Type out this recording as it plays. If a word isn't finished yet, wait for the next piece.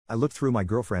I looked through my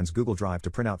girlfriend's Google Drive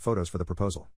to print out photos for the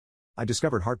proposal. I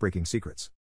discovered heartbreaking secrets.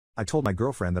 I told my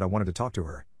girlfriend that I wanted to talk to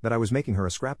her, that I was making her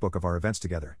a scrapbook of our events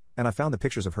together, and I found the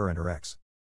pictures of her and her ex.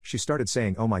 She started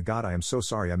saying, "Oh my God, I am so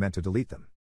sorry, I meant to delete them."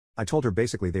 I told her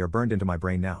basically they are burned into my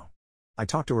brain now. I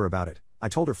talked to her about it. I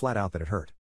told her flat out that it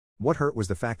hurt. What hurt was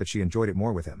the fact that she enjoyed it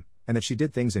more with him, and that she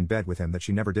did things in bed with him that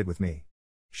she never did with me.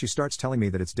 She starts telling me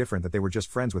that it's different, that they were just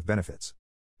friends with benefits.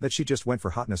 That she just went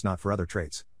for hotness, not for other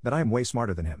traits, that I am way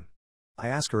smarter than him. I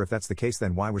asked her if that's the case,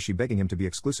 then why was she begging him to be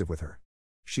exclusive with her?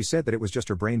 She said that it was just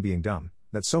her brain being dumb,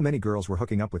 that so many girls were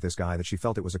hooking up with this guy that she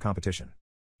felt it was a competition.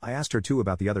 I asked her too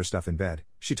about the other stuff in bed.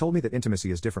 She told me that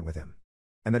intimacy is different with him.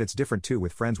 And that it's different too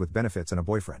with friends with benefits and a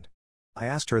boyfriend. I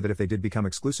asked her that if they did become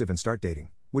exclusive and start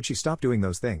dating, would she stop doing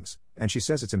those things, and she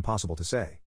says it's impossible to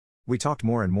say. We talked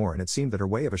more and more, and it seemed that her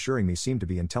way of assuring me seemed to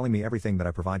be in telling me everything that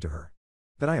I provide to her.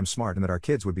 That I am smart and that our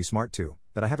kids would be smart too,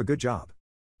 that I have a good job.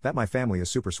 That my family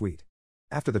is super sweet.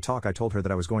 After the talk I told her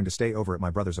that I was going to stay over at my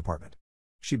brother's apartment.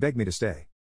 She begged me to stay.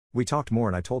 We talked more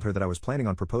and I told her that I was planning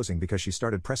on proposing because she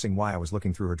started pressing why I was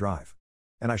looking through her drive.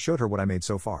 And I showed her what I made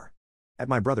so far. At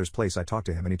my brother's place I talked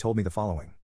to him and he told me the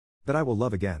following. That I will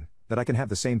love again, that I can have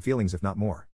the same feelings if not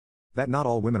more. That not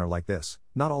all women are like this,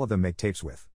 not all of them make tapes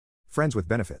with friends with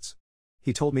benefits.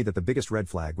 He told me that the biggest red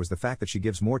flag was the fact that she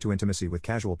gives more to intimacy with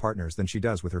casual partners than she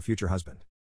does with her future husband.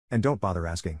 And don't bother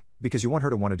asking, because you want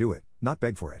her to want to do it, not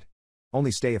beg for it.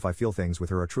 Only stay if I feel things with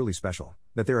her are truly special,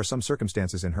 that there are some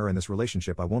circumstances in her in this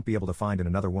relationship I won't be able to find in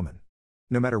another woman.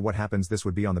 No matter what happens, this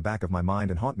would be on the back of my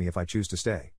mind and haunt me if I choose to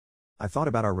stay. I thought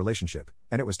about our relationship,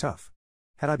 and it was tough.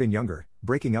 Had I been younger,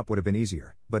 breaking up would have been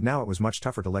easier, but now it was much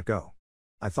tougher to let go.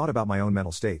 I thought about my own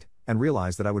mental state, and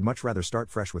realized that I would much rather start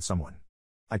fresh with someone.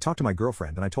 I talked to my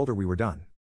girlfriend and I told her we were done.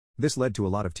 This led to a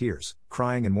lot of tears,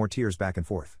 crying and more tears back and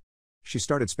forth. She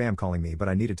started spam calling me, but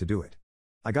I needed to do it.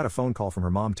 I got a phone call from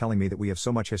her mom telling me that we have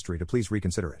so much history to please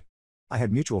reconsider it. I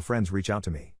had mutual friends reach out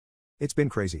to me. It's been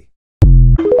crazy.